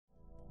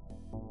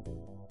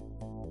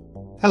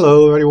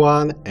Hello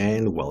everyone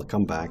and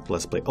welcome back to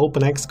Let's Play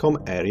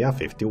OpenXcom Area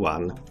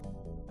 51.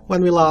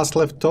 When we last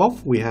left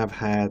off, we have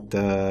had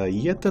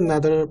yet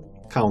another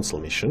council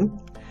mission,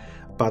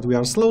 but we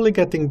are slowly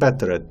getting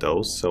better at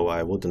those, so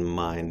I wouldn't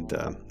mind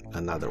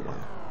another one.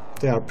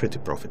 They are pretty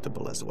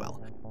profitable as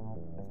well.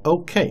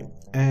 Okay,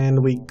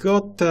 and we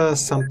got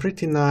some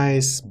pretty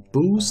nice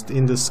boost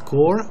in the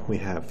score. We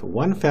have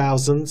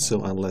 1000,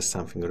 so unless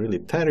something really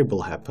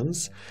terrible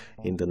happens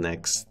in the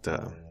next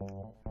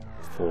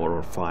 4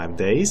 or 5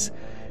 days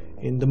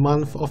in the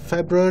month of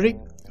February,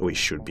 we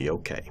should be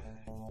okay.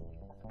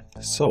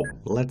 So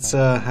let's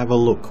have a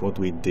look what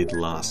we did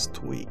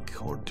last week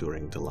or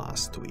during the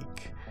last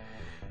week.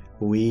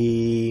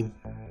 We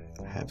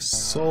have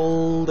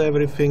sold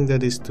everything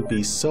that is to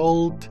be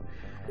sold.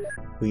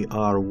 We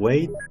are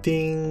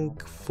waiting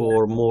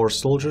for more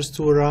soldiers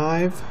to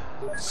arrive.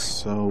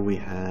 So we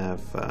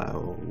have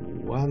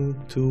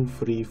 1, 2,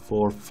 3,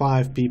 4,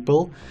 5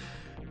 people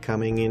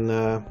coming in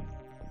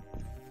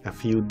a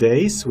few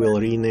days. We'll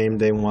rename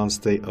them once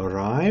they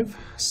arrive.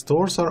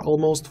 Stores are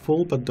almost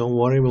full, but don't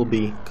worry, we'll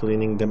be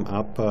cleaning them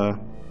up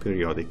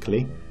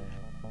periodically.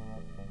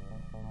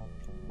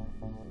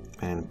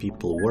 And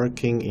people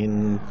working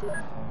in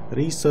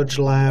research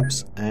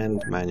labs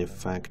and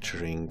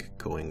manufacturing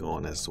going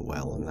on as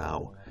well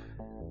now.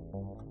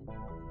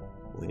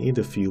 We need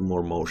a few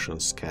more motion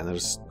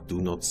scanners.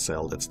 Do not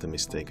sell, that's the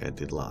mistake I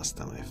did last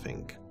time, I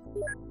think.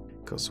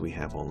 Because we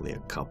have only a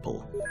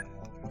couple.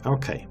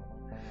 Okay.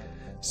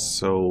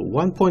 So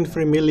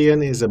 1.3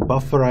 million is a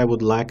buffer I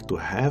would like to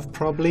have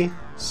probably,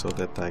 so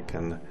that I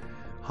can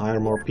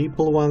hire more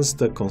people once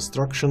the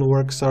construction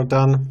works are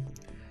done.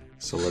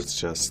 So let's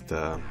just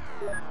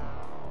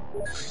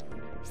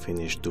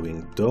finish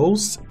doing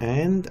those,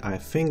 and I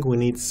think we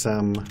need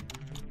some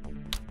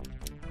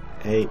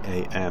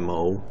AA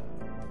ammo.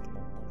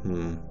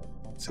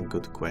 It's a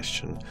good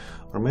question.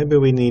 Or maybe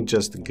we need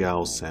just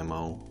Gauss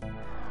ammo.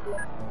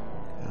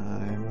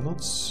 I'm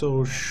not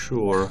so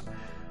sure.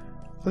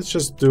 Let's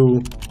just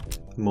do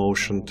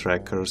motion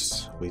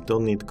trackers. We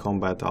don't need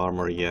combat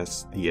armor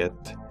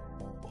yet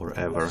or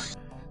ever,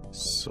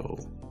 so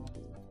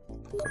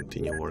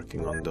continue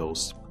working on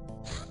those.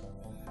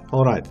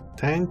 Alright,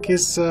 tank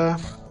is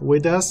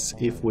with us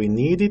if we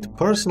need it.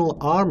 Personal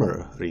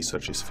armor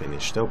research is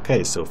finished.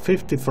 Okay, so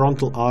 50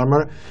 frontal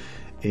armor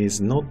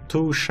is not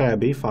too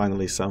shabby,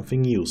 finally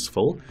something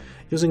useful.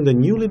 Using the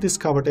newly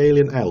discovered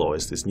alien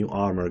alloys, this new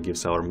armor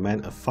gives our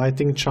men a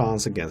fighting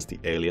chance against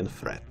the alien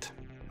threat.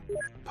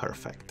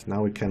 Perfect.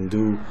 Now we can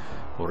do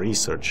or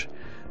research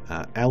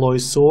alloy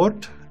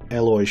sword,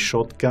 alloy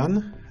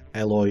shotgun,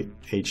 alloy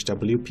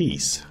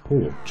HWPs.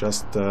 Ooh,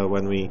 just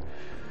when we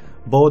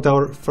bought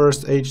our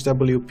first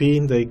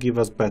HWP, they give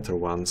us better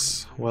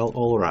ones. Well,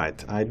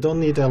 alright. I don't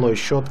need alloy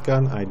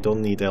shotgun, I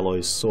don't need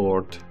alloy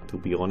sword, to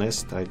be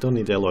honest. I don't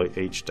need alloy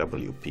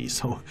HWP,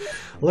 so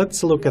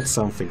let's look at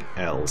something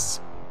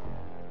else.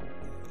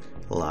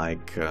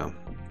 Like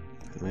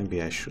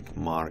maybe I should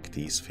mark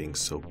these things.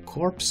 So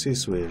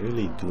corpses we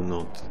really do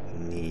not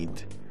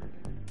need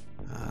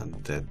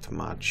that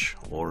much,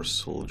 or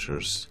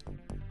soldiers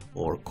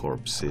or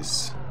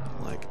corpses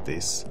like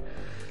this.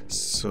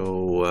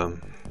 So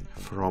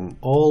from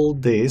all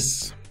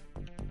this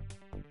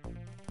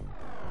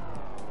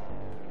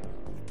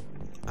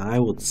I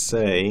would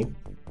say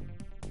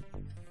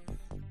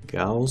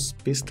Gauss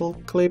pistol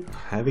clip,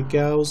 heavy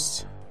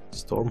Gauss,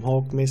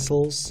 Stormhawk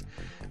missiles.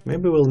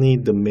 Maybe we'll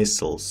need the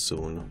missiles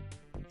soon.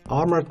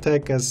 Armor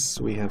tech,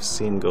 as we have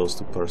seen, goes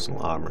to personal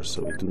armor,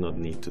 so we do not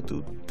need to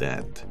do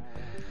that.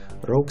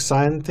 Rogue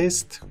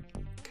scientist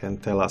can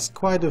tell us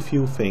quite a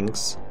few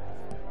things.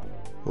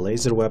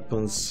 Laser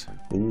weapons,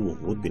 ooh,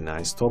 would be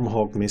nice.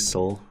 Stormhawk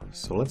missile,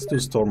 so let's do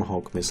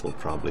Stormhawk missile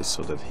probably,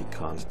 so that he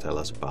can't tell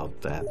us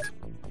about that.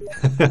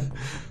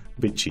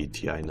 Bit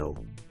cheaty, I know.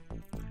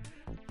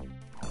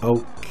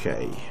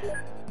 Okay,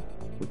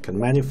 we can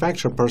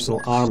manufacture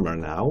personal armor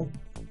now,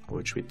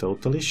 which we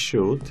totally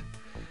should.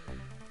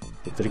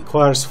 It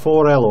requires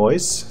 4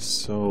 alloys,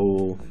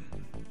 so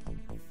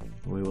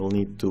we will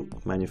need to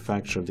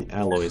manufacture the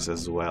alloys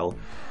as well.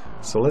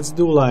 So let's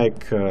do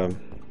like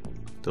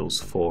those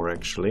 4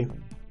 actually,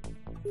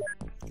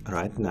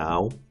 right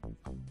now.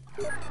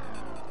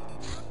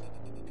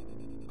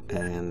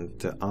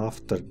 And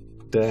after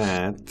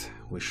that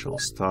we shall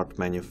start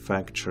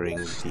manufacturing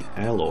the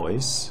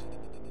alloys.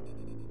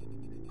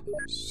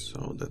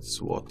 So that's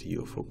what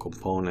UFO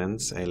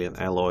components, alien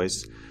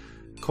alloys.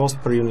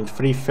 Cost per unit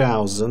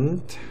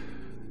 3000,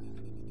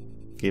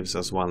 gives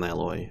us 1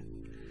 alloy.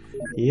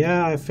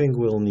 Yeah, I think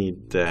we'll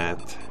need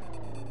that.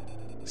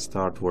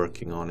 Start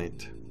working on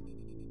it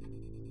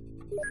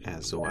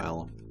as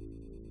well.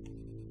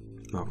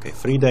 Okay,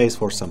 3 days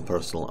for some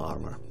personal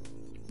armor.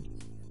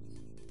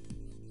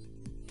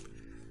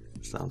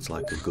 Sounds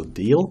like a good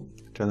deal.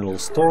 General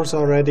stores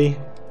are ready.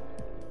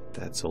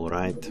 That's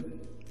alright.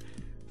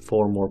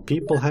 4 more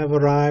people have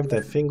arrived.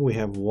 I think we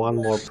have 1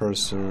 more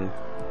person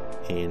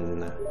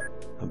in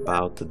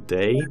about a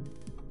day.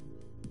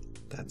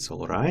 That's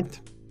alright.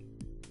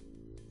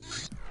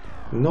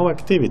 No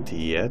activity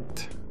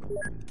yet.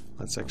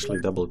 Let's actually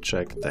double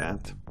check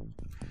that.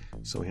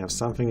 So we have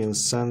something in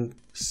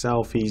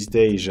Southeast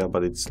Asia,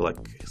 but it's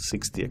like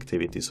 60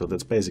 activity, so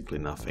that's basically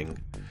nothing.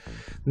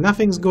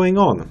 Nothing's going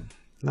on.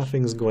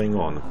 Nothing's going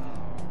on.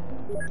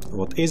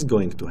 What is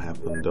going to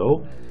happen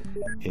though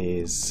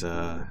is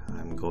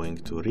I'm going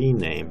to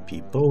rename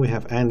people. We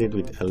have ended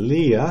with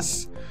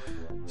Elias,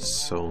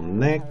 so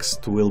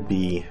next will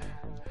be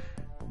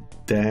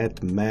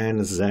Dead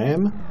Man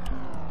Zam.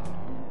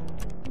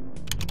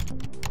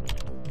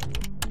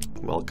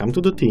 Welcome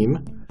to the team.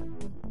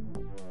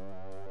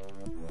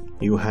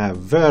 You have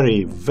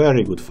very,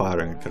 very good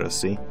firing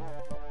accuracy,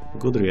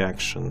 good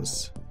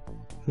reactions.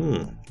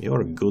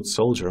 You're a good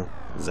soldier,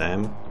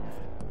 Zam.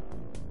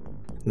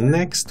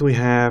 Next we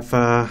have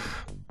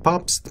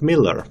Pabst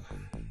Miller,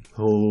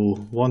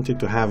 who wanted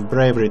to have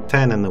Bravery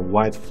 10 and a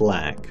white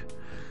flag.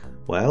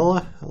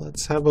 Well,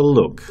 let's have a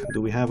look.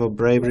 Do we have a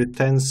Bravery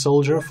 10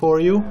 soldier for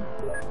you?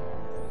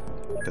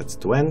 That's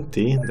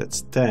 20,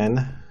 that's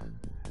 10.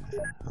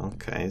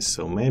 Okay,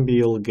 so maybe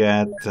you'll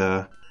get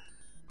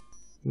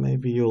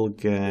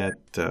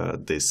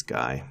this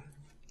guy,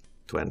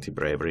 20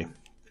 bravery.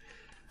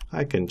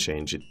 I can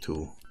change it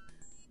to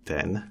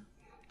 10.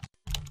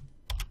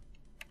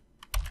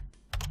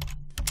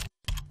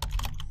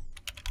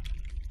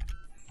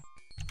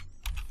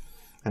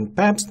 And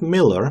Pabst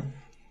Miller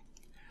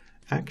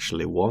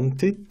actually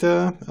wanted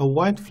a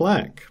white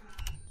flag.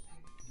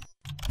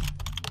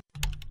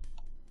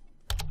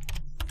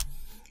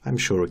 I'm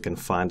sure we can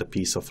find a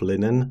piece of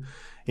linen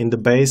in the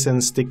base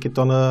and stick it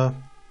on a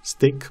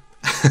stick.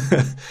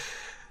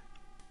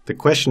 The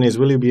question is,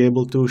 will you be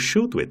able to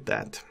shoot with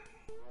that?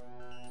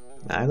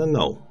 I don't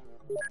know.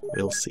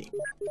 We'll see.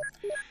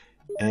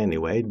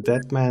 Anyway,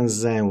 that man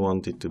Zan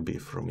wanted to be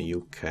from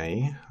UK.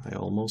 I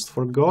almost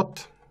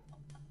forgot.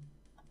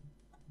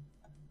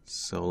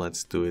 So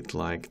let's do it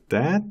like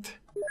that.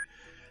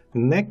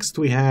 Next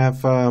we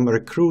have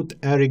recruit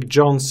Eric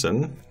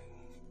Johnson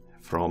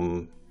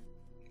from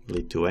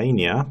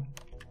Lithuania.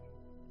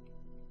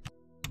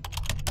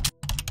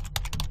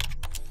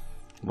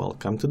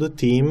 Welcome to the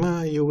team.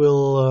 You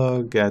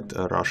will get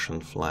a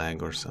Russian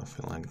flag or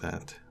something like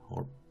that.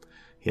 Or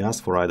he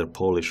asked for either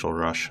Polish or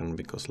Russian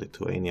because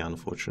Lithuania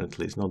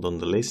unfortunately is not on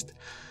the list.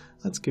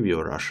 Let's give you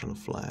a Russian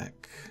flag.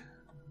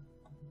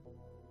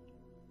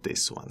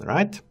 This one,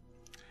 right?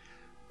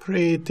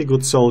 Pretty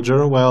good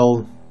soldier.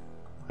 Well,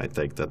 I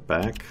take that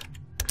back.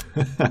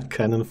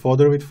 Cannon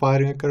fodder with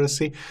firing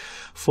accuracy.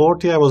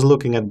 40, I was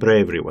looking at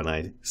bravery when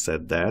I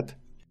said that.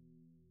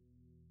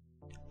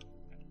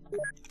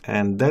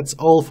 And that's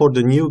all for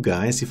the new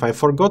guys. If I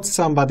forgot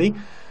somebody,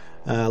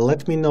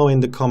 let me know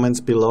in the comments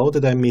below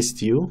that I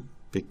missed you,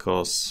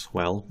 because,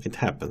 well, it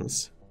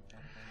happens.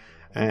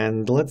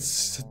 And let's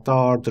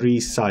start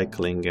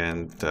recycling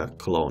and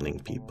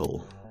cloning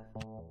people.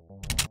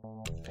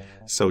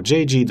 So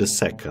JG the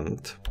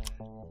second.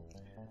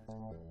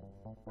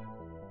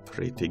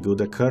 Pretty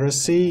good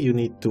accuracy. You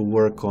need to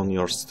work on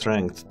your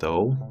strength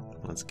though.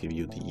 Let's give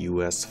you the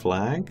US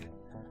flag.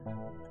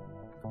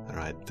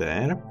 Right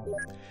there.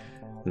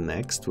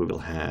 Next we will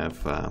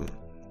have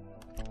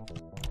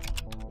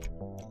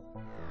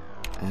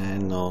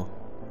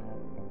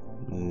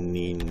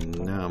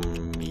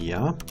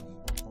Ninamia.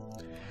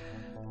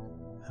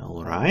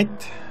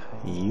 Alright.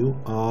 You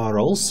are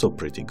also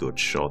pretty good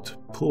shot.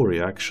 Poor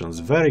reactions,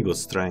 very good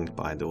strength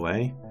by the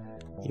way.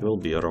 You will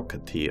be a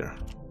rocketeer.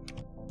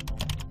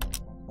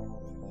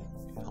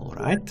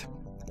 Alright.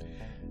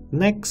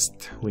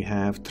 Next we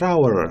have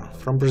Trower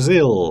from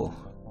Brazil.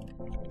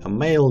 A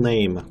male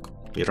name,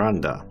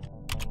 Miranda.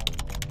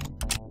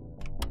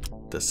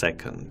 The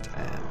second,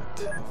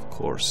 and of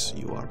course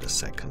you are the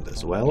second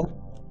as well.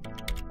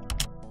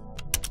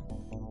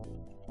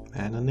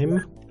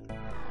 Anonym.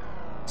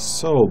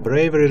 So,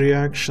 bravery,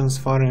 reactions,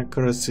 firing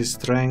accuracy,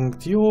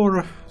 strength,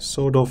 you're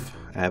sort of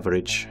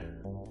average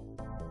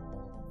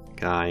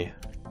guy.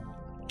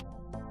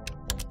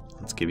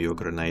 Let's give you a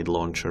grenade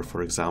launcher,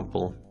 for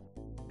example.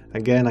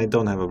 Again, I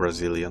don't have a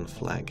Brazilian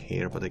flag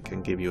here, but I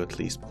can give you at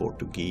least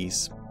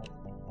Portuguese.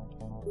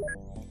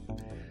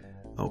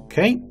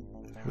 Okay,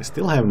 we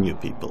still have new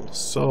people.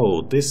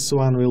 So, this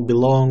one will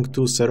belong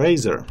to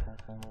Xiraus.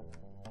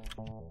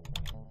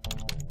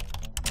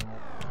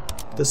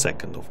 The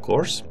second, of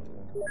course.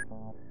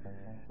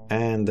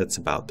 And that's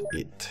about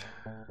it,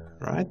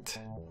 right?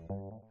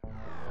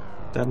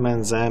 That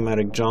man Zam,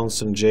 Eric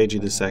Johnson, JG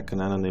the second,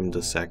 Anonym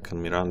the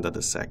second, Miranda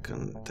the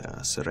second,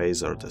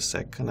 Xiraus the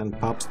second, and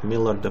Pabst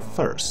Miller the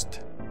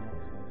first.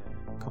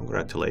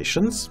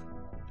 Congratulations.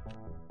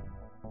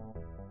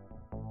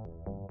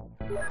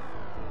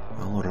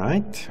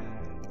 Alright,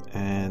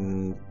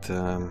 and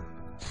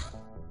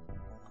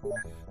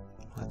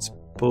let's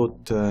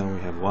put,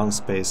 we have one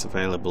space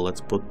available,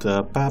 let's put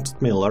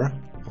Pabst Miller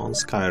on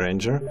Sky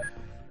Ranger.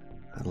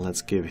 And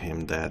let's give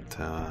him that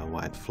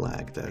white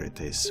flag. There it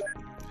is.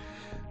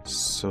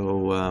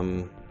 So,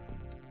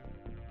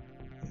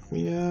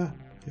 yeah,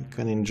 you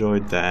can enjoy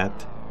that.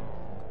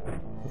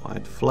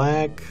 White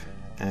flag.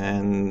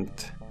 And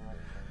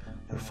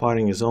your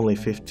firing is only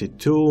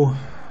 52.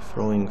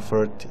 Throwing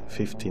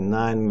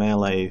 59,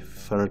 melee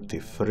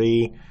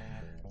 33.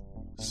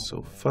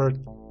 So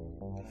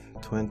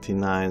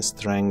 29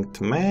 strength.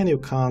 Man, you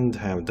can't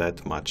have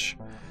that much.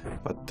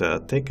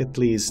 But take at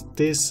least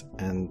this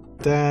and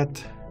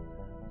that.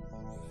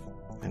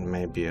 And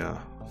maybe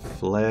a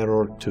flare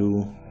or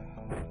two.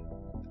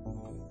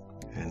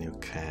 And you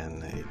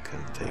can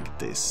take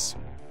this.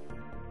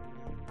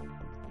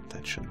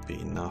 That should be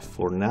enough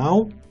for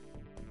now.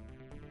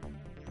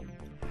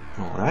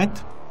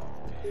 Alright.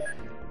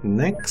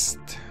 Next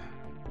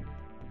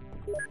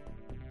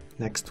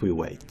we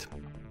wait.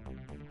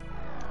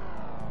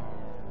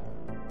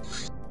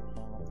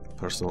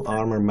 Personal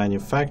armor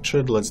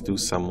manufactured. Let's do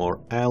some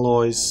more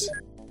alloys.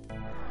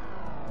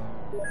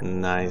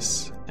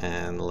 Nice.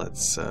 And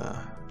let's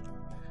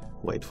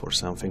wait for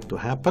something to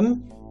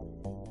happen.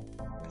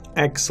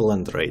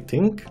 Excellent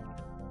rating.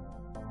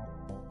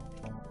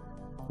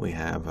 We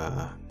have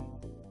a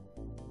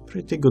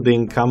pretty good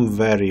income,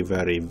 very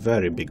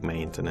big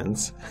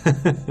maintenance.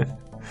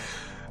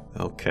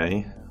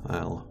 Okay,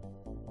 well,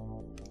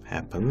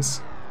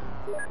 happens.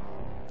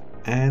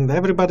 And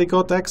everybody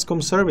got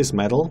XCOM service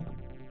medal.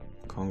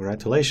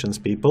 Congratulations,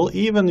 people.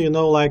 Even, you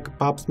know, like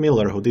Pabst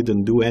Miller, who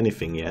didn't do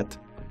anything yet,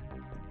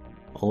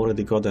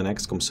 already got an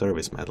XCOM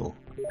service medal.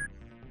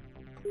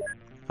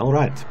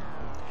 Alright.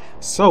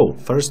 So,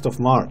 1st of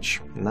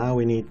March. Now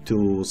we need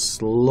to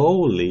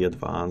slowly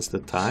advance the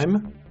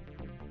time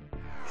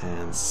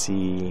and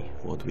see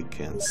what we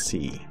can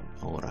see.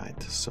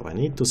 Alright, so I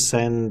need to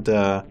send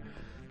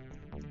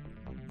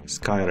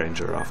Sky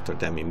Ranger after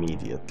them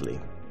immediately.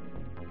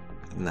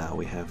 Now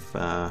we have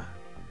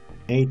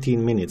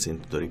 18 minutes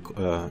into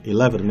the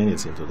 11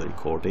 minutes into the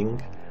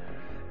recording.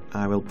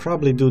 I will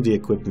probably do the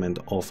equipment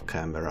off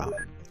camera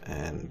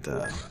and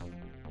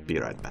be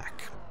right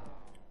back.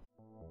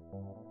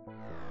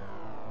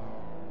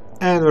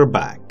 And we're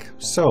back.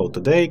 So,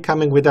 today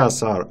coming with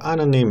us are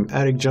Anonym,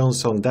 Eric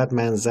Johnson,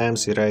 Deadman,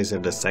 Zams, Eraser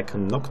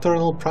II,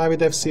 Nocturnal,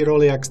 Private FC,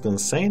 Roliax,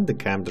 Saint, the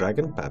Camp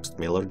Dragon, Pabst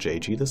Miller,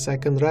 JG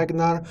II,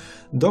 Ragnar,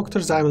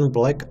 Dr. Simon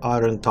Black,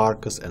 Iron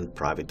Tarkus, and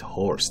Private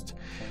Horst.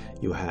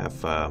 You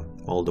have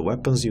all the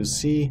weapons you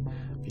see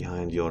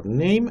behind your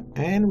name,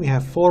 and we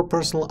have 4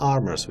 personal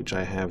armors, which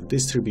I have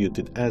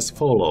distributed as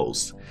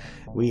follows.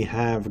 We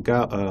have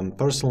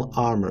personal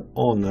armor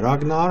on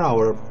Ragnar,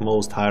 our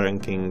most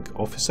high-ranking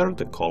officer,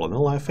 the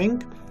Colonel, I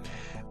think.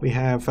 We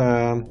have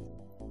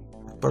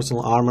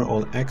personal armor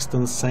on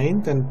Exton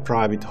Saint and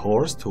Private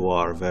Horst, who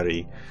are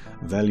very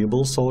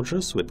valuable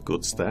soldiers with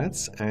good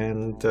stats,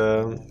 and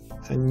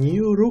a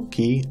new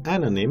rookie,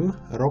 Anonym,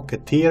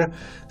 Rocketeer,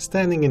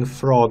 standing in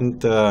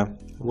front,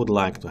 would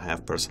like to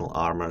have personal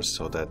armor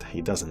so that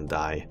he doesn't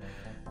die,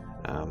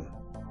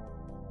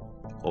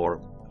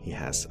 or he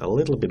has a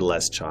little bit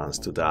less chance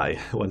to die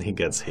when he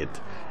gets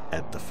hit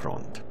at the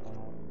front.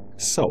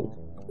 So,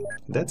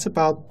 that's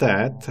about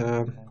that.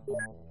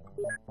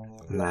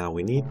 Now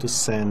we need to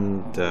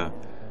send the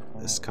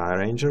Sky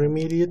Ranger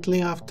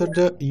immediately after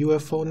the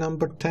UFO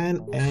number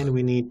 10, and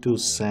we need to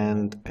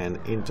send an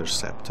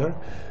interceptor.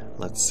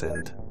 Let's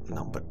send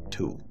number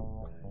 2.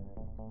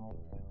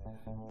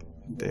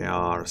 They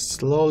are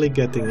slowly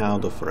getting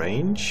out of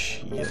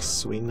range,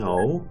 yes, we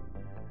know.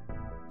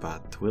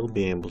 But we'll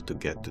be able to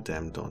get to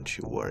them, don't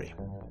you worry.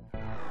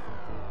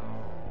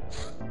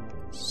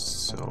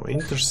 So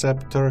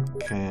Interceptor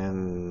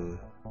can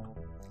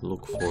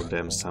look for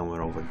them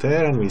somewhere over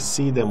there, and we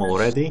see them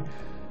already.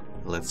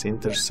 Let's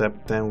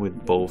intercept them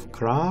with both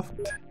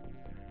craft.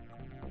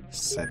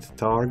 Set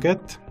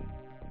target.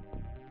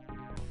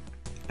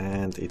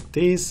 And it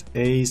is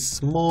a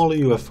small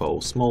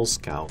UFO, small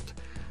scout.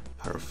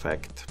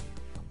 Perfect.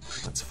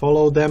 Let's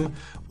follow them.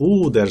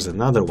 Ooh, there's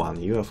another one,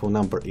 UFO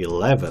number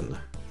 11.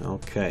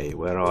 Okay,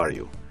 where are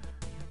you?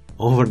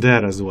 Over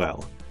there as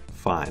well.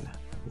 Fine.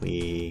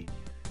 We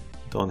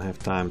don't have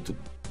time to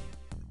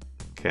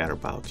care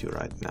about you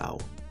right now.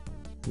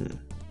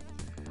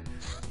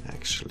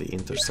 Actually,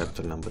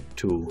 interceptor number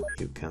 2,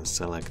 you can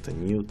select a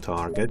new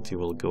target. You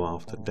will go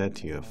after that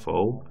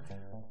UFO.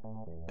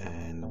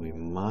 And we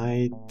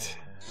might...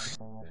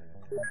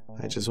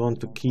 I just want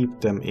to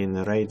keep them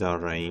in radar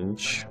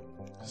range.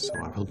 So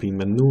I will be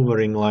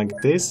maneuvering like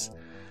this,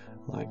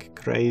 like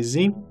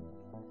crazy.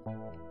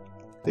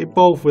 They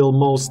both will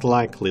most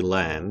likely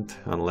land,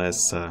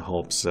 unless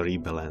Hobbs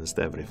rebalanced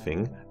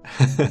everything.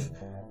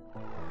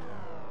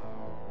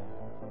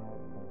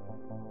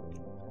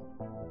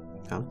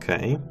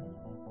 Okay.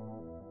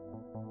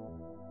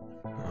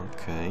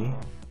 Okay.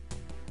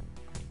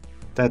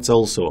 That's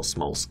also a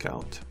small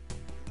scout.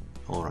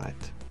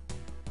 Alright.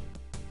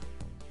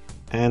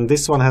 And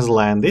this one has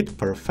landed.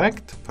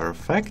 Perfect,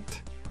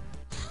 perfect.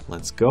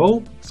 Let's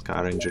go.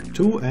 Sky Ranger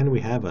 2, and we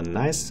have a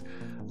nice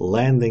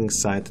landing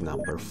site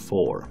number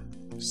 4.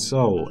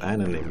 So,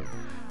 Anonym.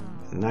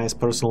 Nice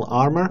personal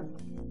armor.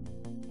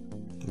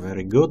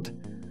 Very good.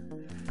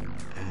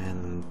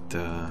 And,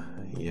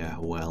 yeah,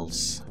 who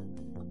else?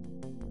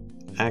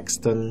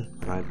 Axton,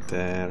 right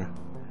there.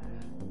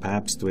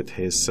 Pabst with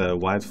his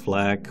white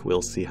flag.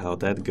 We'll see how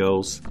that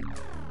goes.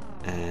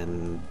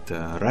 And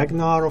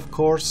Ragnar, of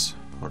course.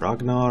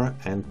 Ragnar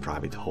and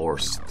Private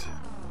Horst.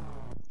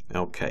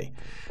 Okay,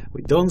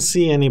 we don't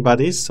see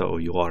anybody, so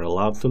you are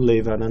allowed to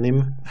live,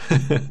 Anonym.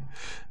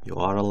 You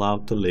are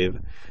allowed to live.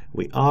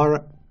 We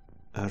are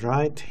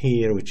right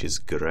here, which is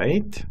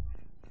great.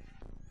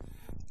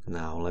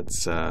 Now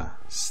let's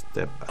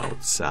step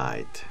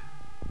outside.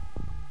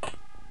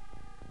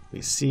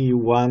 We see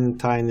one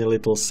tiny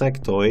little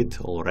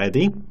sectoid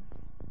already.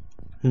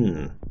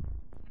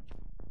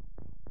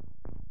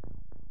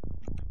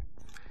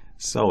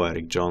 So,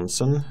 Eric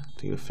Johnson,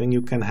 do you think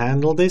you can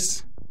handle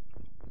this?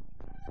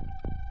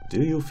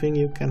 Do you think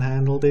you can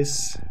handle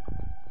this?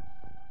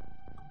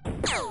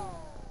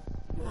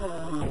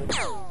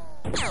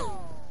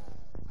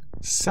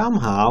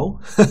 Somehow,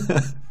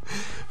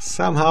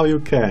 somehow you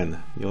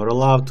can. You're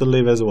allowed to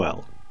live as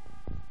well.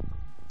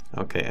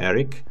 Okay,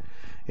 Eric,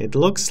 it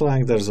looks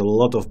like there's a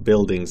lot of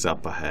buildings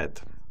up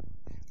ahead,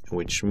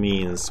 which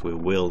means we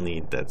will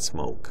need that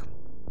smoke.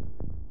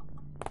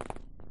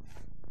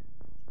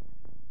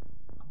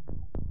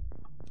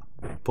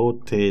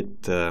 Put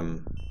it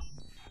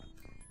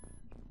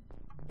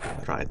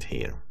right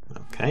here,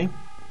 okay?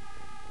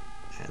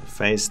 And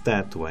face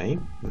that way.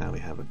 Now we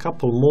have a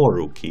couple more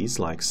rookies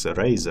like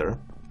Xiraus.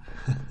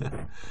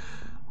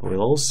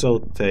 We'll also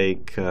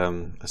take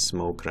a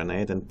smoke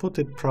grenade and put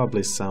it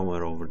probably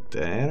somewhere over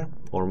there,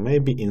 or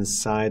maybe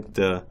inside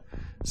the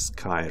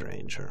Sky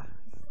Ranger.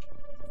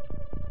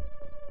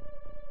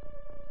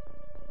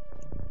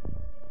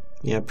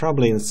 Yeah,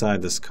 probably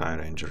inside the Sky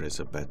Ranger is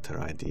a better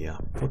idea.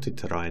 Put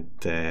it right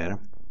there.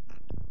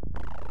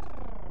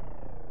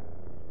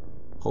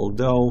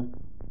 Although,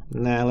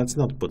 nah, let's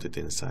not put it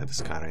inside the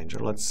Sky Ranger.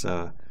 Let's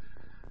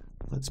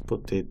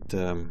put it.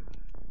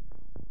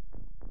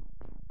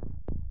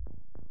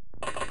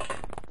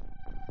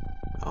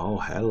 Oh,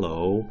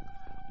 hello.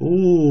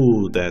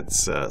 Ooh,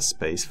 that's a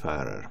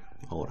Spacefarer.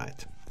 All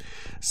right.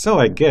 So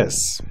I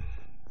guess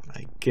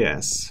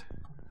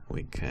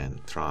we can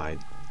try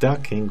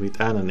ducking with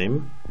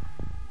Anonym.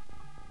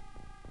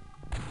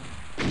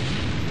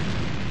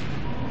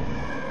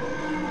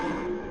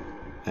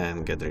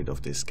 And get rid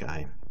of this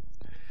guy.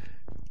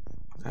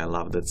 I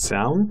love that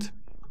sound.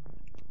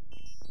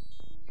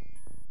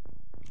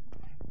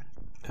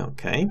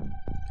 Okay.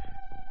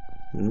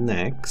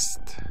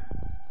 Next.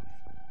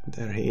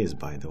 There he is,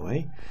 by the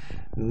way.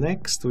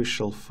 Next we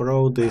shall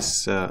throw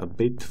this a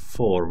bit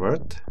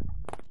forward.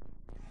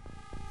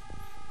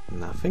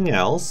 Nothing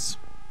else.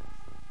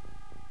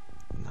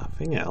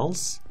 Nothing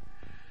else.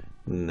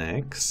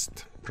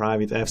 Next,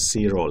 Private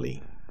FC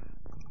Rolly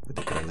with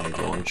the grenade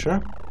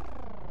launcher.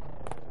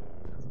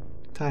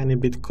 Tiny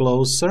bit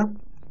closer.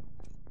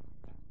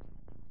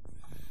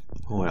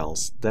 Who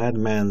else? Dead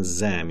Man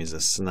Zam is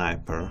a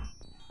sniper.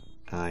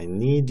 I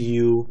need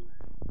you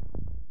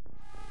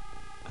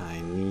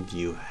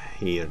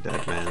here,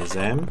 Dead Man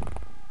Zam.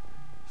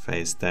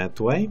 Face that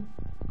way.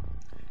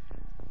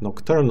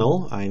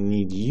 Nocturnal, I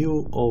need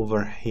you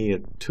over here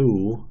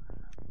too,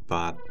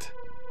 but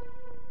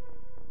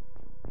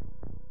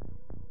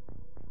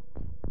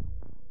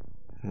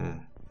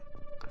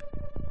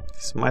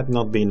this might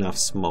not be enough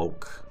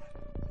smoke.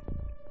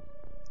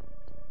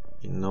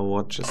 You know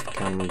what, just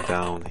come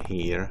down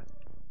here,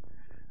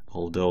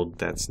 although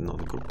that's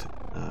not good.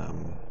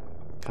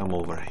 Come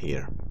over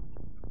here.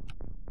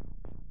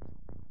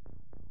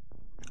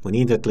 We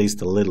need at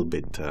least a little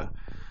bit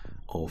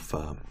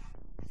of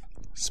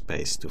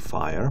space to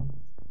fire.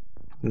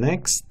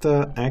 Next,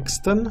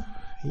 Axton,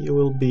 you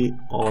will be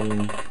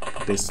on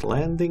this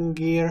landing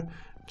gear,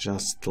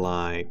 just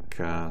like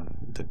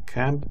the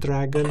Camp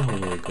Dragon,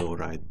 who will go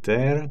right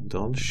there.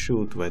 Don't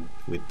shoot with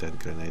that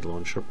grenade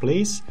launcher,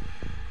 please.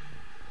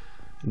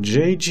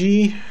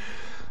 JG.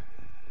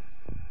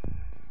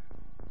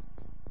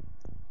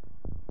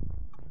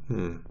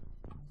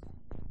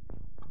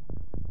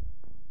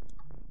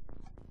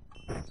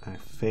 I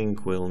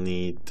think we'll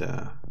need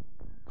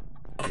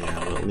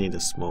we'll need a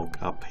smoke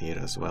up here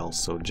as well,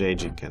 so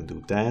JG can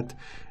do that,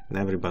 and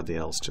everybody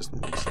else just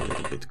moves a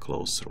little bit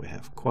closer. We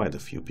have quite a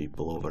few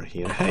people over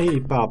here. Hey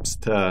Pops,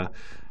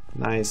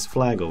 nice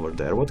flag over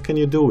there. What can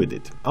you do with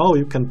it? Oh,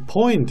 you can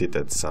point it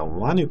at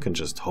someone, you can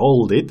just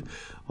hold it,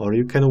 or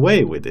you can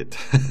wave with it.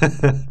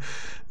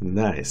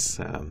 Nice,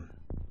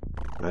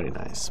 very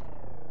nice.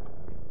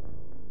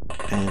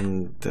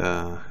 And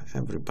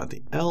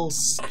everybody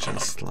else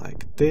just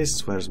like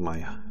this. Where's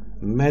my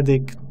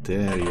medic?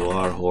 There you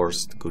are,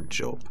 Horst, good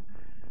job.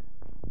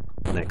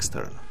 Next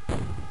turn.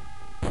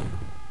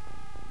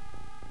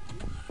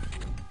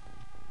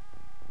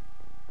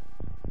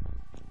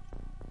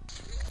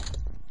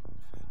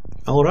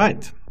 All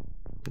right,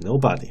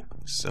 nobody.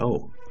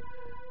 So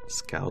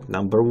scout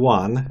number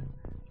 1,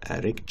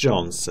 Eric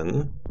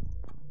Johnson,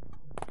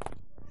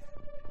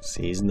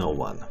 sees no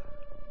one.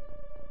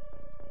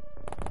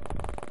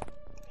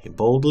 He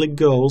boldly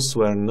goes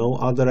where no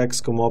other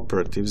XCOM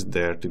operatives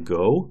dare to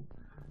go.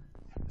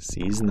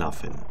 Sees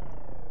nothing.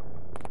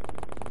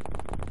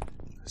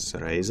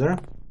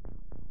 Xiraus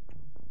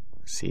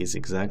sees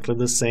exactly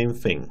the same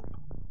thing.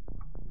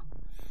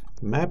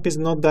 Map is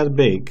not that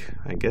big.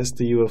 I guess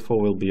the UFO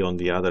will be on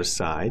the other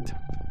side.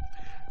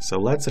 So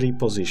let's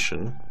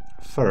reposition.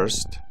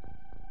 First,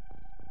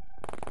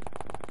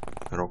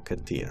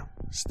 Rocketeer,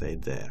 stay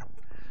there.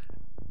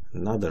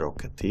 Another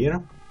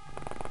Rocketeer,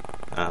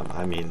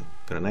 I mean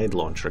grenade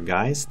launcher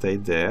guy, stay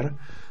there.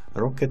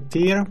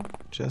 Rocketeer,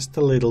 just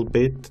a little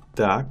bit,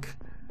 duck.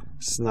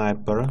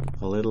 Sniper,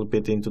 a little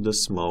bit into the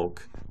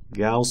smoke.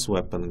 Gauss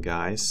weapon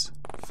guys,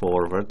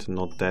 forward,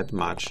 not that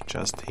much,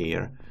 just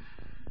here.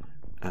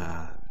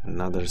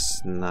 Another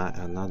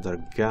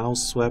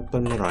Gauss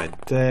weapon right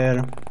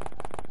there.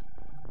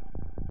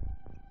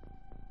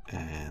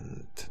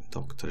 And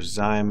Dr.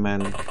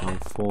 Zyman, come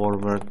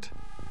forward.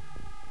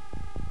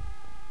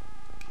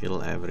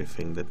 Kill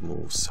everything that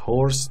moves.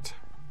 Horst,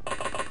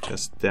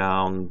 just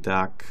down,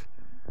 duck.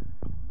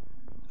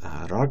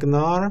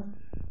 Ragnar,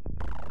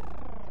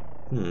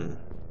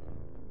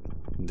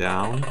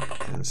 down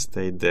and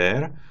stay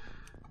there.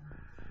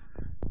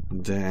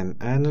 Then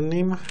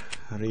Anonym,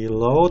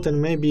 reload,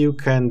 and maybe you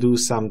can do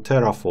some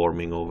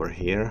terraforming over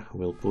here.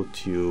 We'll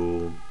put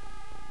you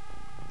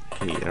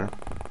here.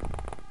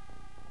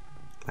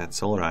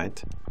 That's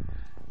alright.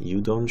 You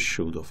don't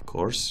shoot, of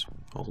course.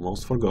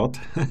 Almost forgot.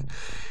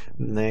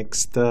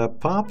 Next,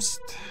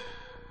 Papst.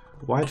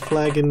 White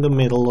flag in the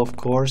middle, of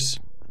course.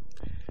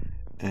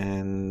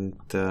 And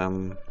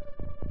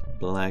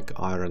Black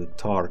Iron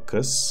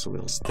Tarkus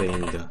will stay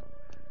in the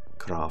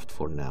craft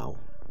for now.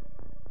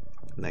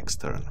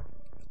 Next turn.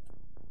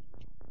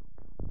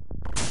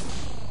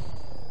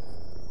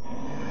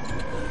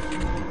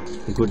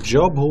 Good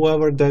job,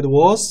 whoever that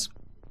was.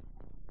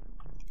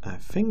 I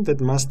think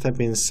that must have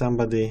been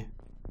somebody.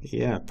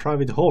 Yeah,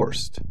 Private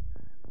Horst.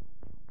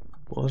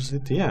 Was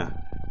it? Yeah.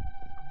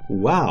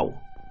 Wow.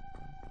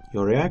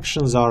 Your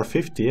reactions are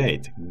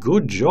 58.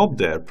 Good job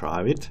there,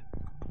 Private.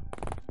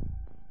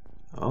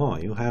 Oh,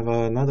 you have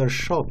another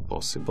shot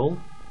possible.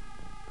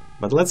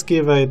 But let's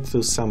give it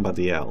to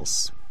somebody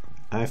else.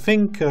 I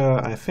think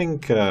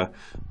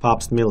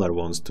Pabst Miller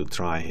wants to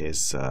try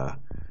his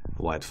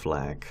white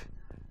flag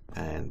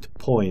and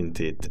point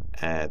it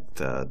at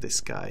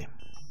this guy.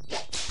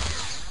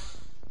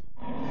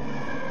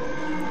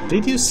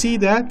 Did you see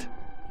that?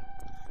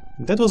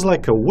 That was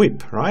like a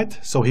whip, right?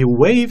 So he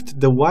waved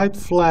the white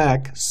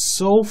flag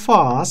so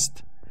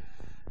fast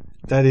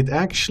that it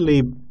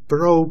actually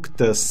broke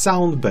the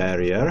sound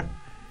barrier,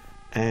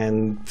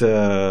 and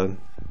the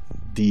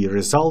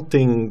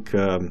resulting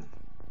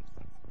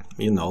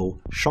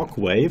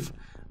shockwave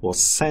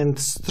was sent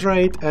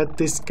straight at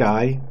this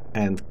guy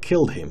and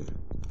killed him.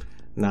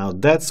 Now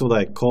that's what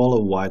I call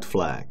a white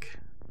flag.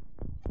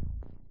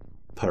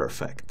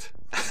 Perfect.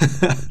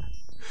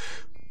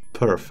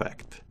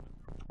 Perfect.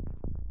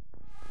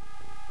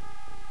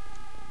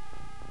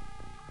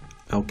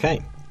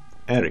 Okay,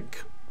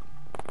 Eric.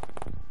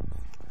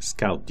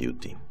 Scout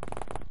duty.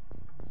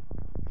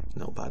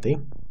 Nobody.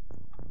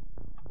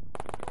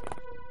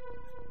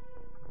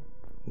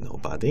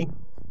 Nobody.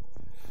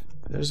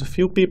 There's a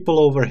few people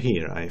over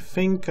here. I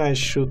think I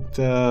should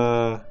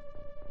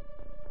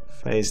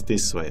face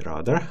this way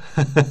rather.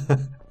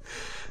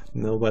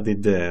 Nobody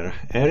there.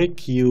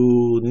 Eric,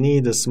 you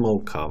need a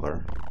smoke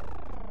cover.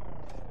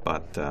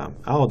 But,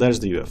 oh, there's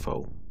the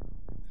UFO.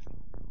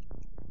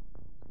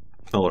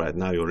 Alright,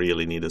 now you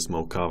really need a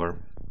smoke cover.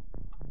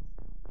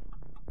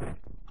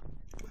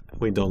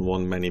 We don't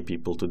want many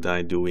people to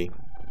die, do we?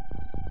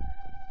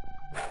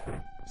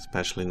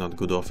 Especially not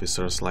good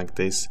officers like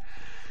this.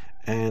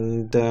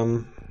 And,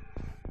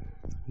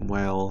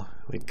 well,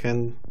 we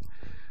can...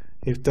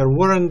 If there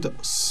weren't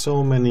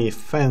so many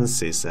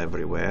fences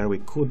everywhere, we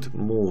could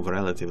move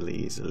relatively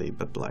easily,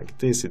 but like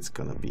this, it's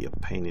gonna be a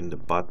pain in the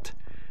butt.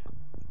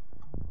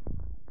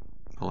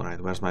 Alright,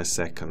 where's my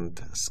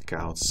second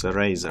scout's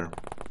razor?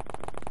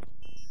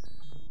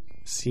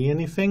 See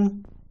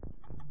anything?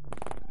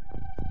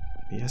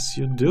 Yes,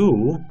 you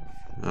do.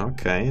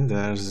 Okay,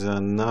 there's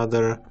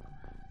another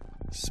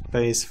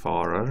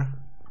spacefarer.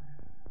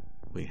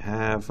 We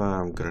have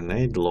a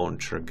grenade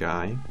launcher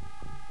guy.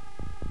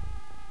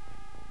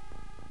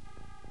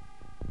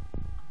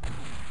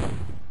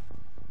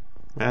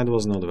 That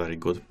was not very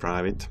good,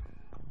 Private.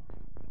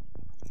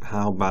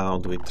 How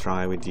about we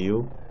try with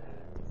you?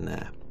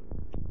 Nah.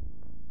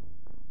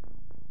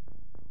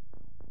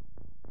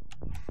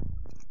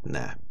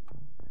 Nah.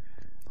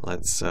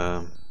 Let's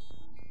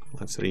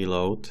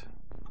reload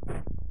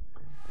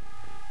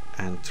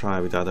and try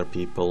with other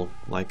people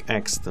like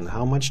Exton.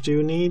 How much do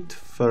you need?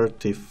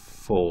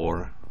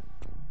 34.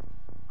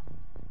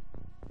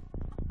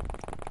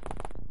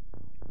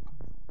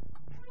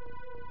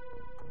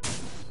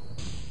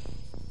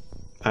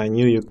 I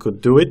knew you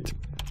could do it.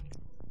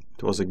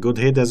 It was a good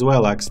hit as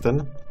well,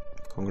 Axton.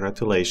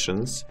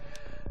 Congratulations.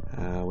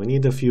 We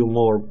need a few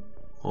more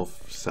of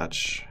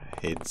such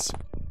hits,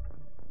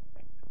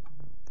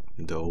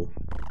 though.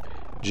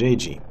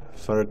 JG,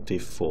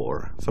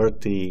 34.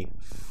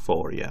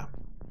 34, yeah.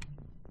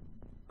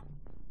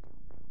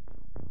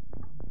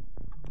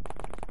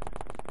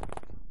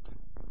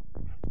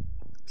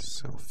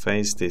 So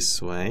face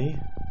this way.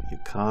 You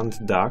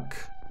can't duck.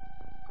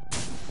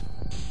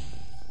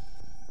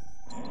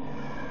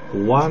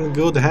 One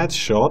good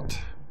headshot.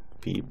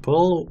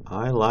 People,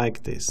 I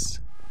like this.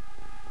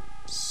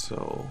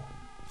 So,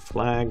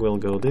 flag will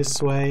go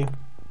this way.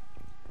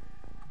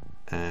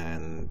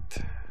 And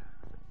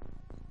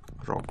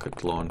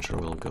rocket launcher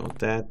will go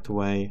that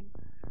way.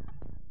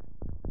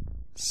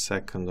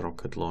 Second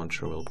rocket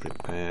launcher will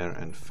prepare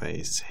and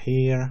face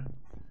here.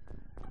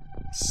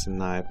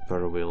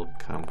 Sniper will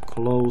come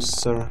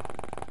closer.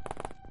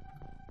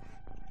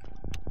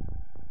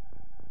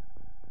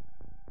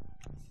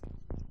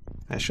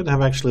 I should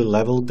have actually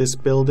leveled this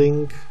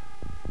building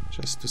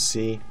just to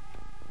see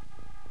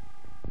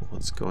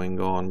what's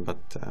going on, but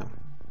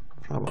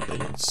probably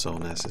not so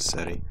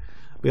necessary.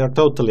 We are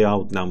totally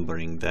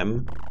outnumbering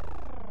them.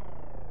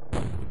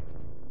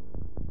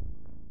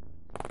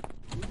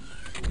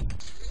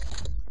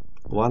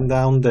 One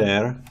down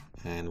there,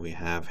 and we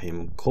have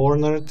him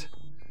cornered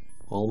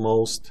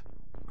almost.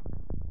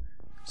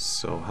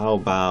 So how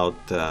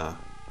about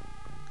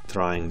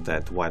trying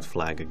that white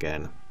flag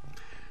again?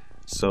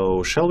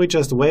 So shall we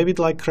just wave it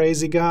like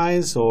crazy,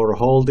 guys, or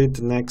hold it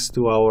next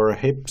to our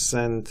hips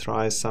and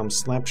try some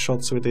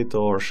snapshots with it,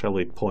 or shall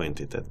we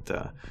point it at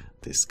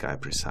this guy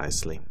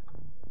precisely?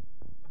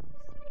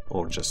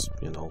 Or just,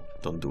 you know,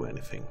 don't do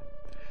anything.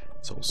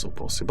 It's also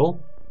possible.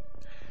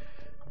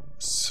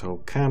 So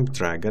Camp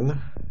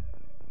Dragon.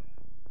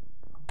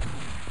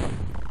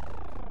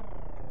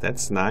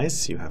 That's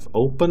nice, you have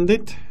opened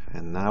it,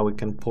 and now we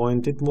can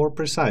point it more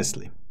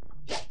precisely.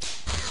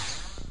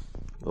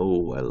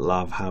 Oh, I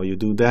love how you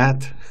do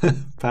that,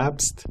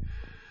 Pabst.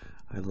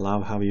 I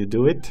love how you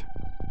do it.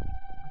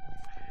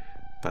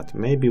 But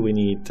maybe we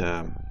need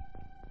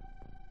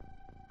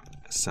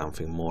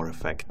something more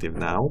effective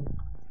now.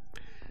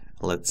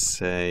 Let's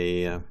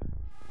say...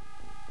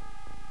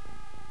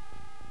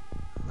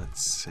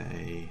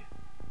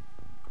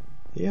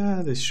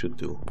 yeah, this should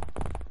do.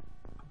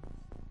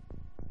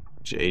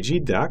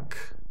 JG Duck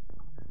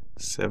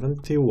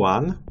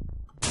 71.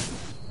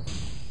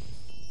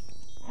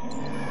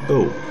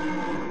 Oh,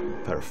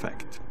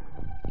 perfect.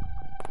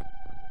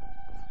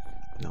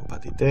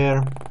 Nobody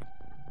there.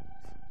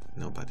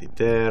 Nobody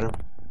there.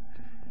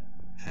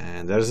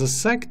 And there's a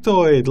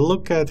sectoid.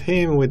 Look at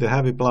him with the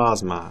heavy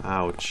plasma.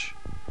 Ouch.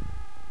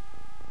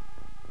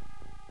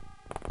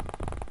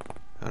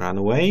 Run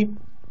away.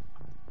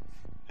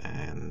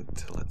 And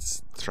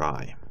let's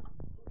try.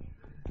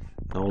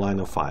 No line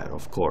of fire,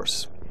 of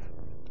course.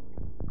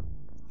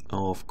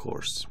 Of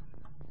course.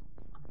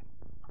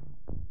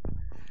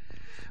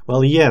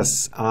 Well,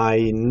 yes,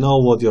 I know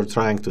what you're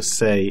trying to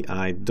say.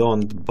 I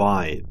don't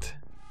buy it.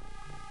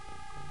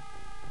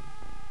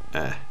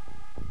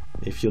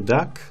 If you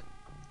duck,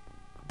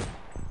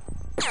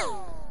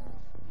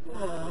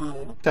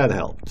 that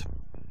helped.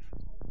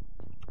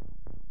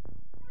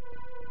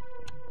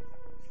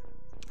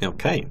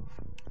 Okay.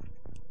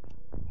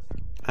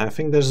 I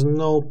think there's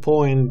no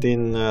point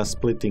in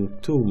splitting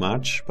too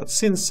much, but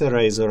since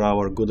Eraser,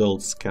 our good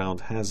old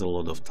scout, has a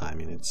lot of time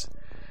units,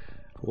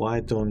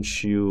 why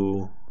don't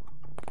you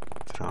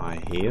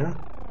try here?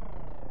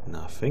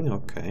 Nothing,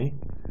 okay.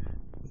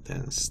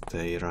 Then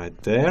stay right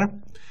there.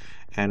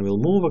 And we'll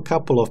move a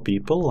couple of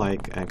people,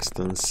 like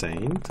Exton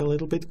Saint, a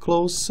little bit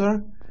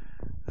closer.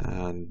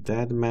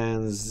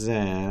 Deadman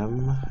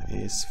Zam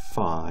is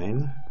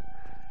fine.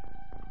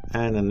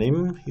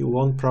 Anonym, you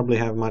won't probably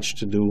have much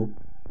to do.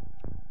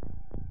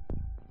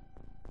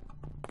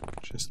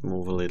 Just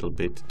move a little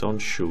bit. Don't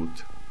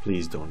shoot.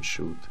 Please don't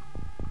shoot.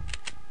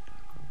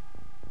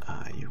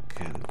 You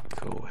can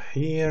go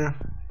here.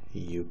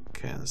 You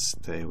can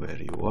stay where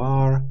you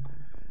are.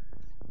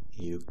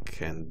 You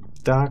can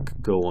duck,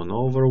 go on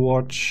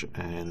Overwatch,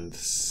 and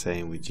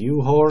same with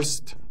you,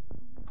 Horst.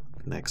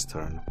 Next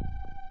turn.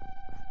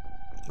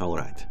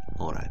 Alright,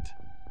 alright.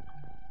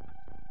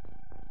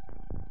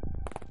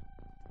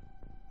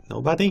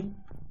 Nobody?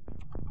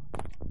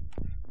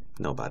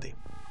 Nobody.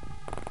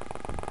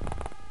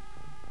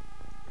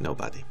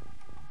 Nobody.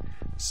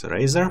 So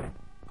Razor,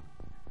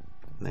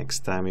 next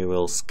time you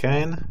will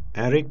scan.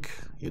 Eric,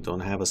 you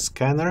don't have a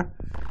scanner.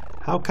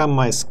 How come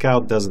my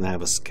scout doesn't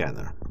have a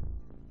scanner?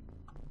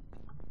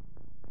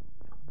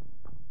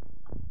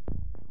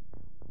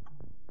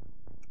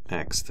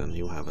 Axton,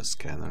 you have a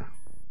scanner.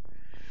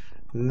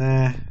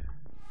 Nah.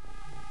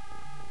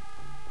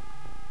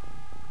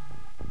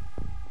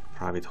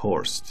 Private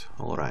Horst,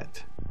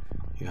 alright.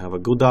 You have a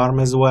good arm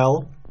as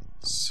well,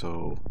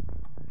 so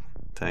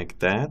take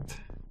that.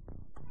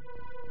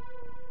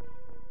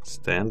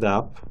 Stand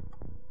up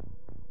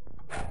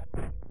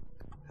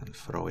and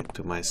throw it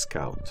to my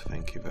scout.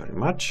 Thank you very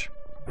much.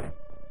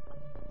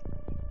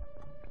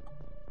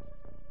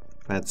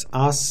 That's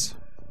us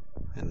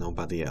and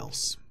nobody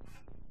else.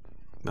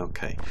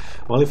 Okay,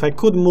 well, if I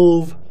could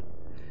move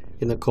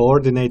in a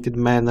coordinated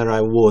manner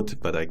I would,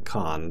 but I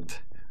can't.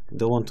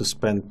 Don't want to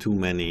spend too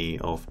many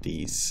of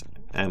these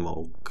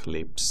ammo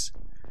clips.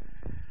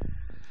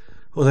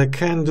 What I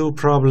can do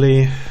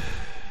probably...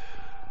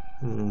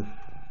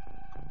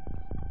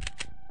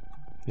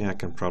 yeah, I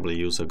can probably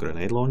use a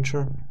grenade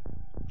launcher.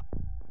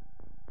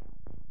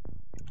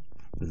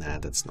 Nah,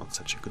 that's not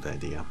such a good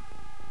idea.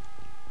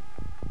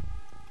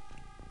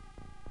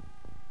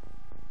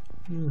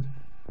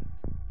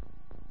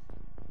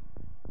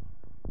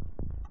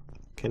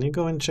 Can you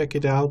go and check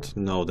it out?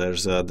 No,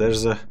 there's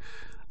a...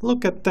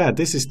 Look at that,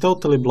 this is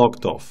totally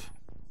blocked off.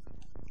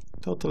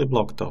 Totally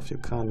blocked off, you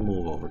can't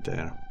move over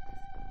there.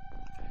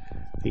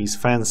 These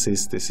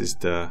fences, this is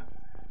the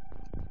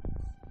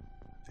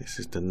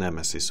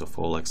nemesis of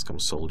all XCOM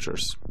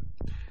soldiers.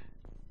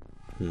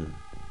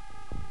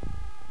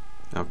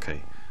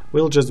 Okay,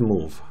 we'll just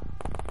move.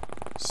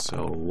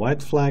 So,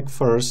 white flag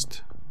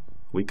first.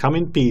 We come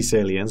in peace,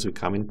 aliens, we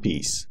come in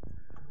peace.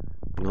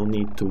 No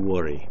need to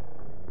worry.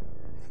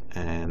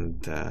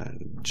 And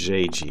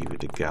JG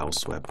with the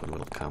Gauss weapon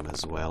will come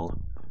as well.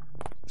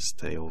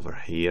 Stay over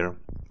here.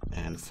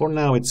 And for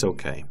now it's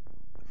okay.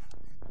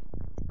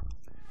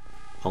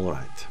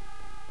 Alright.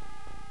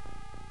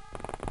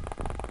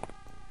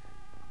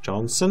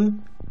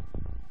 Johnson.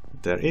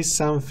 There is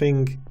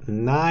something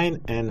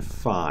 9 and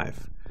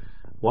 5.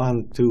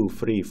 1, 2,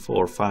 3,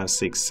 4, 5,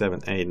 6, 7,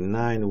 8,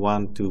 9.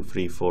 1, 2,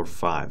 3, 4,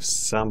 5.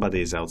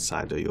 Somebody is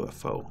outside the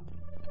UFO.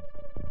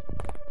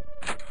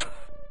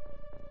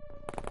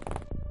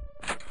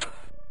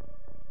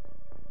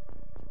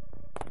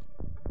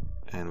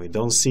 And we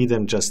don't see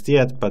them just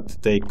yet,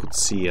 but they could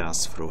see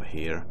us through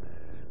here.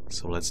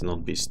 So let's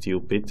not be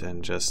stupid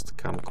and just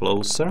come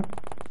closer.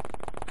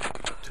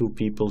 2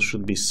 people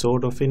should be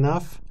sort of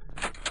enough.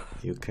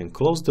 You can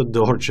close the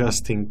door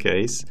just in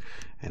case,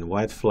 and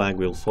white flag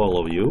will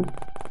follow you.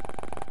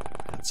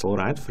 That's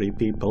alright, 3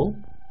 people.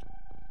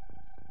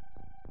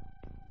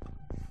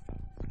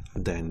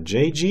 Then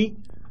JG,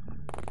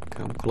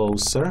 come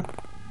closer.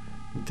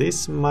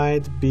 This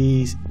might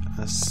be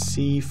a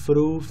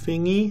see-through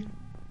thingy.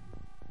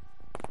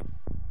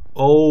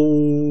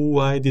 Oh,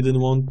 I didn't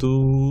want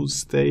to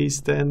stay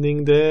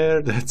standing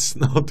there. That's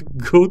not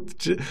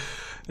good.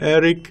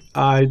 Eric,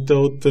 I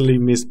totally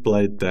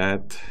misplayed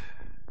that.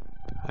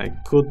 I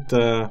could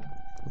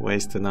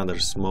waste another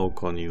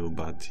smoke on you,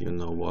 but you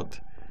know what?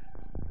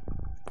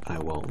 I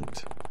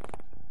won't.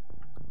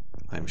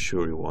 I'm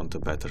sure you want a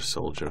better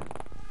soldier.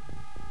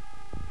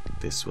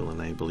 This will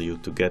enable you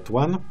to get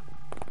one.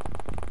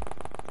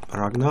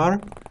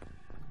 Ragnar.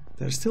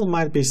 There still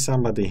might be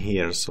somebody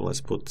here, so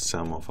let's put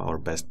some of our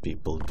best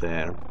people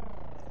there.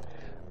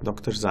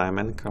 Dr.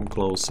 Zyman, come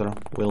closer.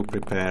 We'll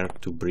prepare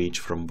to breach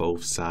from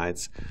both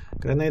sides.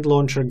 Grenade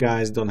launcher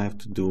guys don't have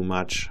to do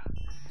much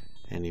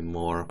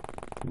anymore.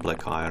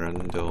 Black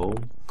Iron though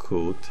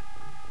could.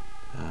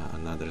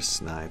 Another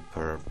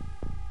sniper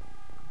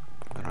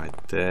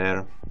right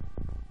there.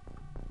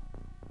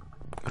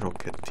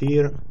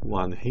 Rocketeer,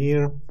 one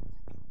here.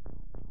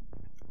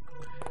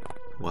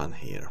 One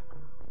here.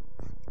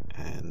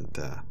 And,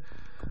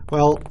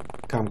 well,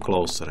 come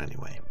closer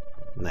anyway.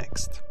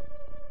 Next.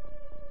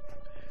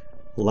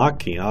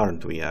 Lucky,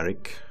 aren't we,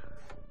 Eric?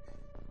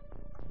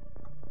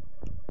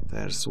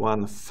 There's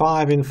 1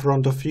 5 in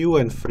front of you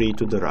and 3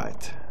 to the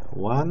right.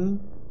 1,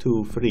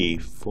 2, 3,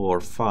 4,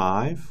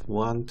 5.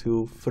 1,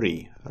 2,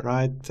 3.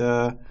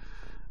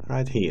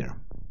 Right here.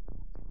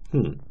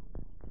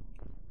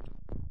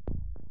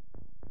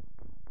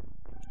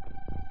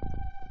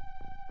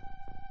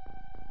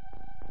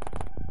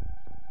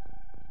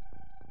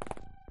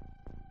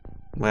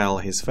 Well,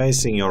 he's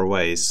facing your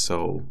way,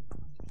 so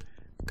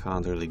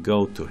can't really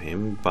go to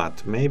him,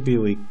 but maybe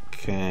we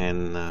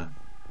can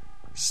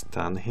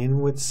stun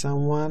him with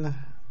someone.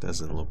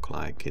 Doesn't look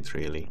like it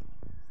really.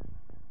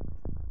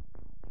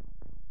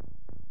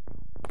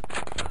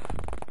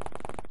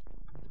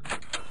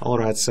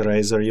 Alright,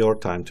 Xiraus, your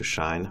time to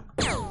shine.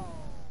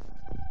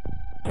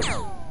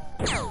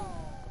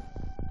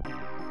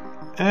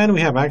 And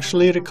we have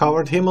actually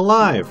recovered him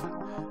alive.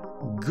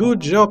 Good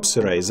job,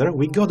 Xiraus.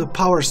 We got a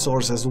power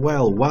source as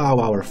well. Wow,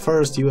 our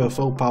first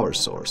UFO power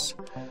source.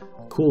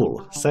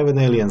 Cool. 7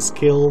 aliens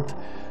killed,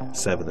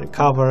 7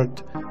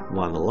 recovered,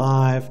 1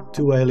 alive,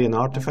 2 alien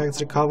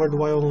artifacts recovered.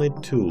 Why only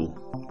 2?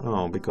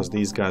 Oh, because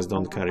these guys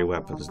don't carry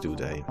weapons, do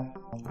they?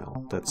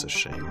 Well, that's a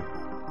shame.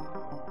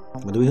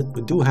 But we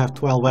do have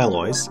 12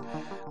 alloys.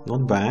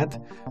 Not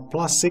bad.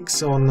 Plus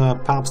 6 on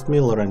Pabst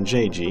Miller and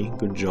JG.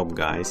 Good job,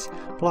 guys.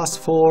 Plus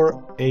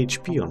 4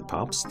 HP on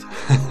Pabst.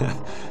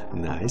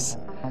 Nice.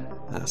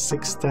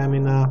 6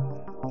 stamina.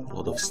 A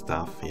lot of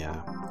stuff, yeah.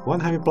 1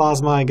 heavy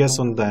plasma, I guess,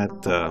 on that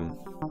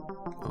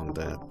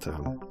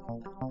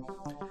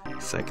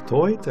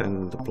sectoid,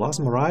 and the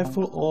plasma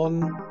rifle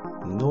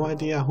on no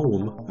idea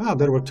whom. Ah,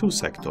 there were 2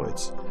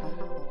 sectoids.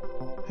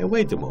 Hey,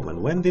 wait a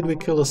moment. When did we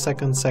kill a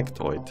second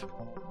sectoid?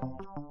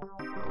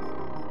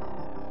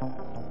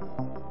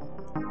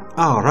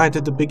 Ah, right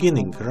at the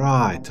beginning.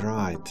 Right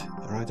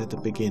at the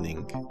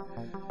beginning.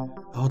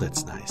 Oh,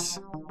 that's nice.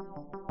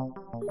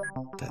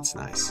 That's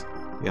nice.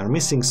 We are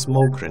missing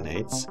smoke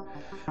grenades.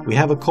 We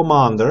have a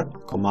commander,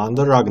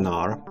 Commander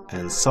Ragnar,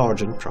 and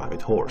Sergeant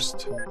Private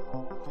Horst.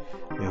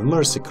 We have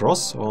Mercy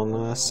Cross on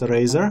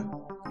Xiraus.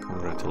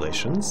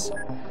 Congratulations.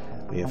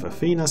 We have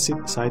Athena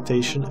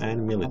Citation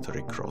and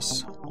Military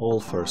Cross, all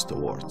first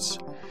awards.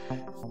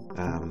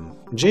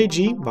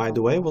 JG, by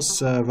the way, was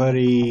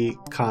very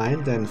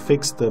kind and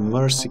fixed the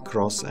Mercy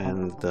Cross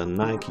and the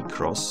Nike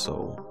Cross,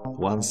 so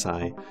once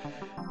I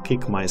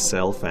kick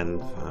myself and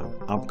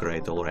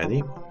upgrade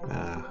already,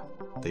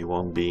 they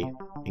won't be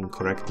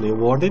incorrectly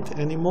awarded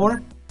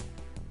anymore.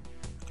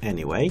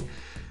 Anyway,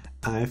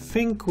 I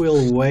think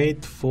we'll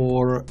wait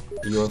for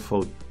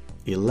UFO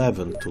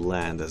 11 to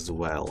land as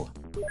well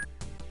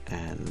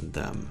and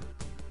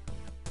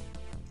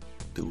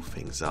do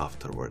things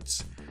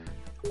afterwards.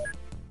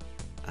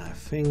 I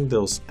think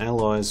those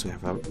alloys we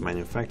have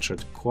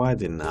manufactured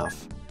quite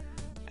enough,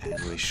 and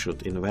we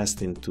should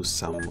invest into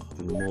some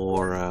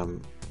more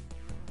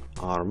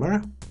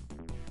armor.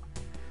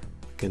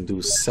 We can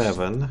do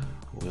 7,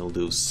 we'll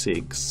do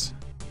 6.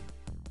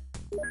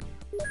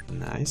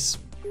 Nice.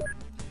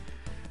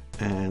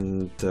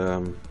 And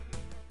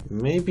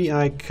maybe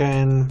I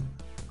can,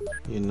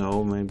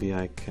 maybe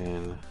I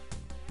can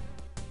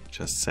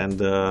just send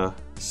the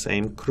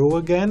same crew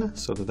again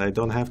so that I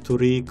don't have to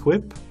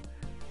re-equip.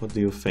 What do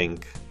you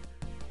think?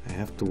 I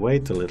have to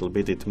wait a little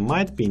bit. It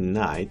might be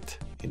night.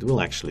 It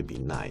will actually be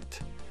night.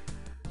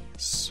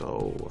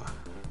 So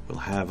we'll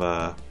have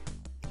a...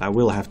 I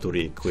will have to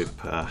re-equip.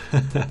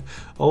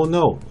 Oh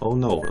no! Oh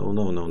no! Oh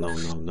no! No! No!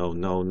 No! No!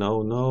 No!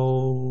 No!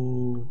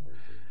 No!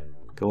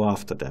 Go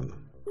after them.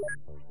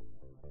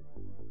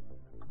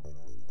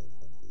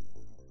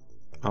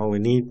 Oh, we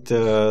need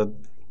to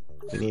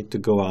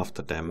go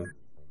after them.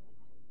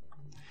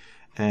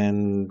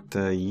 And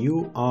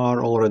you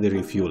are already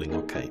refueling,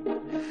 okay.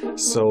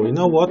 So you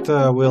know what?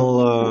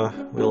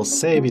 We'll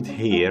save it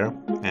here,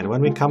 and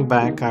when we come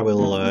back, I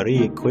will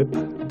re-equip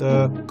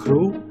the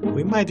crew.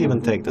 We might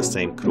even take the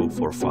same crew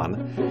for fun,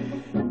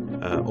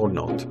 or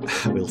not.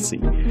 We'll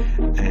see.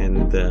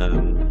 And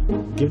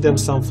give them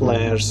some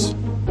flares.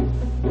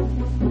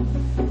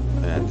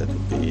 And that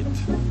would be it.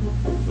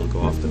 We'll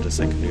go after the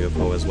second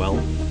UFO as well.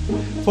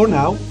 For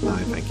now,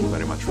 I thank you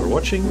very much for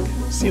watching.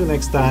 See you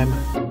next time.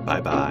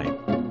 Bye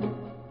bye.